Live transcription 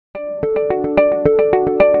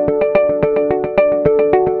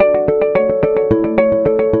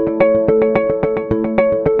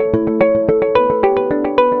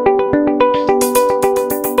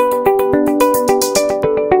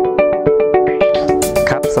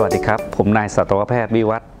สวัสดีครับผมนายสัตวแพทย์วิ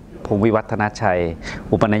วัฒน์พงศ์วิวัฒนาชัย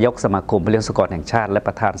อุปนายกสมาคมผู้เลี้ยงสุกรแห่งชาติและป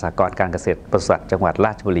ระธานสหกรณ์การเกษตรปศุสัตว์จังหวัดร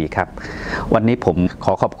าชบุรีครับวันนี้ผมข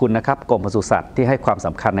อขอบคุณนะครับกรมปศุสัตว์ที่ให้ความส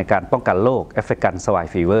ำคัญในการป้องกันโรคแอฟริกันสวาย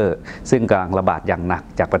ฟีเวอร์ซึ่งกำลังระบาดอย่างหนัก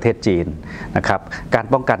จากประเทศจีนนะครับการ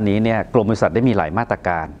ป้องกันนี้เนี่ยกรมปศุสัตว์ได้มีหลายมาตรก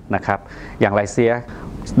ารนะครับอย่างไรเสีย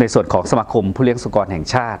ในส่วนของสมาคมผู้เลี้ยงสุกรแห่ง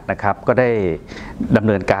ชาตินะครับก็ได้ดำเ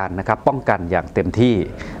นินการนะครับป้องกันอย่างเต็มที่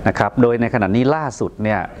นะครับโดยในขณะนี้ล่าสุดเ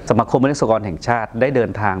นี่ยสมาคมผู้เลี้ยงสุกรแห่งชาติได้เดิ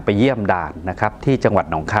นทางไปเยี่ยมด่านนะครับที่จังหวัด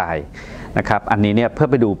หนองคายนะครับอันนี้เนี่ยเพื่อ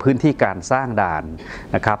ไปดูพื้นที่การสร้างด่าน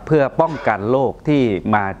นะครับเพื่อป้องกันโรคที่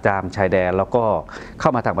มาตามชายแดนแล้วก็เข้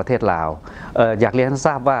ามาทางประเทศลาวอยากเรียนให้ท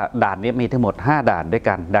ราบว่าด่านนี้มีทั้งหมด5ด่านด้วย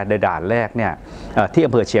กันด่านแรกเนี่ยที่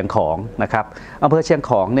อำเภอเชียงของนะครับอำเภอเชียง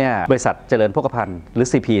ของเนี่ยบริษัทเจริญโภคภัณฑ์หรือ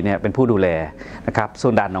CP เนี่ยเป็นผู้ดูแลนะครับส่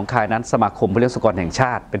วนด่านหนองคายนั้นสมาคมผู้เลี้ยงสุกรแห่งช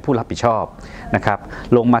าติเป็นผู้รับผิดชอบนะครับ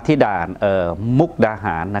ลงมาที่ด่านมุกดาห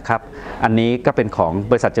ารนะครับอันนี้ก็เป็นของ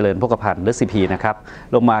บริษัทเจริญโภคภัณฑ์หรือ CP นะครับ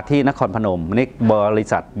ลงมาที่นครพนมนี่บริ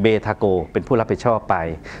ษัทเบทาโกเป็นผู้รับผิดชอบไป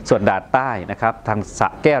ส่วนด่านใต้นะครับทางสระ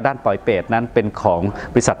แก้วด้านปอยเปตนั้นเป็นของ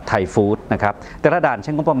บริษัทไทยฟู้ดนะครับแต่ละด่านใ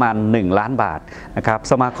ช้งบประมาณ1 ล้านบาทนะครับ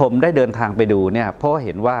สมาคมได้เดินทางไปดูเนี่ยเพราะเ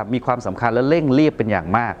ห็นว่ามีความสำคัญและเร่งรีบเป็นอย่าง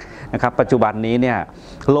มากนะครับปัจจุบันนี้เนี่ย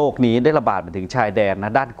โรคนี้ได้ระบาดมาถึงชายแดนน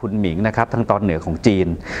ะด้านคุนหมิงนะครับทางตอนเหนือของจีน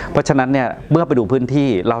เพราะฉะนั้นเนี่ยเมื่อไปดูพื้นที่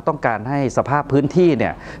เราต้องการให้สภาพพื้นที่เนี่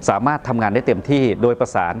ยสามารถทำงานได้เต็มที่โดยประ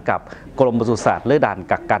สานกับกรมปศุสัตว์หรือด่าน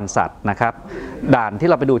กักกันสัตว์นะครับด่านที่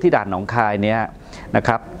เราไปดูที่ด่านหนองคายเนี่ยนะค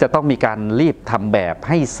รับจะต้องมีการรีบทำแบบใ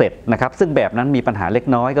ห้เสร็จนะครับซึ่งแบบนั้นมีปัญหาเล็ก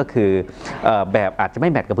น้อยก็คือแบบอาจจะไม่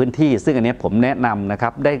แมทกับพื้นที่ซึ่งอันนี้ผมแนะนำนะครั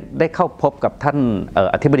บได้เข้าพบกับท่าน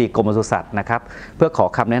อธิบดีกรมปศุสัตว์นะครับเพื่อขอ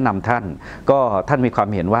คำแนะนำท่านก็ท่านมีความ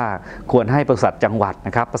เห็นว่าควรให้ปศุสัตว์จังหวัดน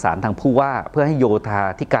ะครับประสานทางผู้ว่าเพื่อให้โยธา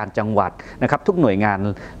ธิการจังหวัดนะครับทุกหน่วยงาน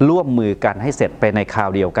ร่วมมือกันให้เสร็จไปในคราว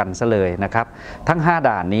เดียวกันซะเลยนะครับทั้ง5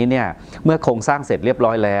ด่านนี้เนี่ยเมื่อโครงสร้างเสร็จเรียบร้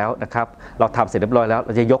อยแล้วนะครับเราทำเสร็จเรียบร้อยแล้วเร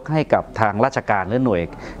าจะยกให้กับทางราชการหรือหน่วย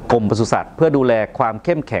กรมปศุสัตว์เพื่อดูแลความเ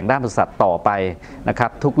ข้มแข็งด้านปศุสัตว์ต่อไปนะครั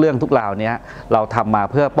บทุกเรื่องทุกราวนี้เราทำมา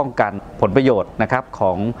เพื่อป้องกันผลประโยชน์นะครับข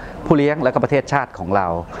องผู้เลี้ยงและก็ประเทศชาติของเรา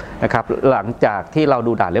นะครับหลังจากที่เรา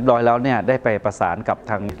ดูด่านเรียบร้อยแล้วเนี่ยได้ไปประสานกับ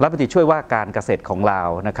ทางรัฐมนตรีช่วยว่าการเกษตรของเรา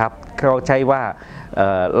นะครับเขาใช้ว่า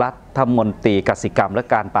รัฐมนตรีกสิกรรมและ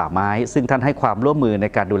การป่าไม้ซึ่งท่านให้ความร่วมมือใน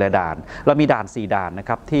การดูแลด่านเรามีด่าน4ด่านนะค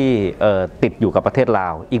รับที่ติดอยู่กับประเทศลา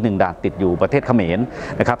วอีก1ด่านติดอยู่ประเทศเขมร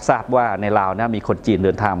นะครับทราบว่าในลาวนะมีคนจีนเ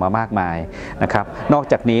ดินทางมามากมายนะครับนอก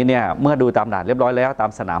จากนี้เนี่ยเมื่อดูตามด่านเรียบร้อยแล้วตา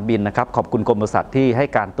มสนามบินนะครับขอบคุณกรมปศุสัตว์ที่ให้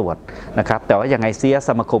การตรวจนะครับแต่ว่ายังไงเสียส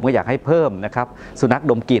มาคมก็อยากให้เพิ่มนะครับสุนัข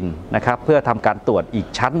ดมกลิ่นนะครับเพื่อทำการตรวจอีก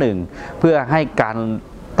ชั้นหนึ่งเพื่อให้การ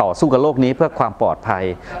ต่อสู้กับโลกนี้เพื่อความปลอดภัย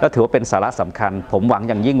และถือว่าเป็นสาระสำคัญผมหวัง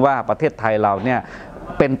อย่างยิ่งว่าประเทศไทยเราเนี่ย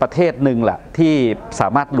เป็นประเทศหนึ่งแหละที่สา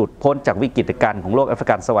มารถหลุดพ้นจากวิกฤตการณ์ของโรคแอฟริ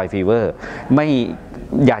กันสวายฟีเวอร์ไม่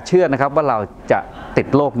อย่าเชื่อนะครับว่าเราจะติด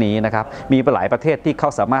โรคนี้นะครับมีหลายประเทศที่เขา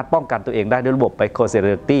สามารถป้องกันตัวเองได้ด้วยระบบไบโอเซอ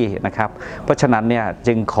ร์ตี้นะครับเพราะฉะนั้นเนี่ย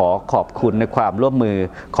จึงขอบคุณในความร่วมมือ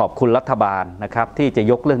ขอบคุณรัฐบาลนะครับที่จะ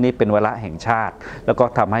ยกเรื่องนี้เป็นวาระแห่งชาติแล้วก็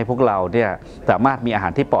ทำให้พวกเราเนี่ยสามารถมีอาหา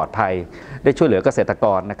รที่ปลอดภัยได้ช่วยเหลือเกษตรก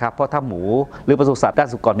รนะครับเพราะถ้าหมูหรือปศุสัตว์ด้าน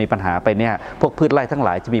สุกรมีปัญหาไปเนี่ยพวกพืชไร่ทั้งหล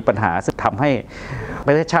ายจะมีปัญหาซึ่งทำให้ป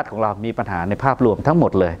ระเทศชาติของเรามีปัญหาในภาพรวมทั้งหม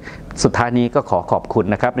ดเลยสุดท้ายนี้ก็ขอขอบคุณ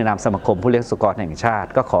นะครับในนามสมาคมผู้เลี้ยงสุกรแห่งชาติ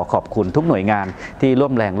ก็ขอขอบคุณทุกหน่วยงานที่ร่ว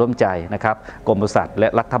มแรงร่วมใจนะครับกรมปศุสัตว์และ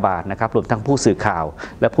รัฐบาลนะครับรวมทั้งผู้สื่อข่าว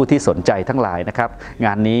และผู้ที่สนใจทั้งหลายนะครับง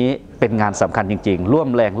านนี้เป็นงานสำคัญจริงๆร่วม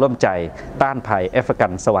แรงร่วมใจต้านภัยแอฟริกั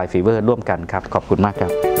นสวายฟีเวอร์ร่วมกันครับขอบคุณมากครั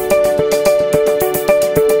บ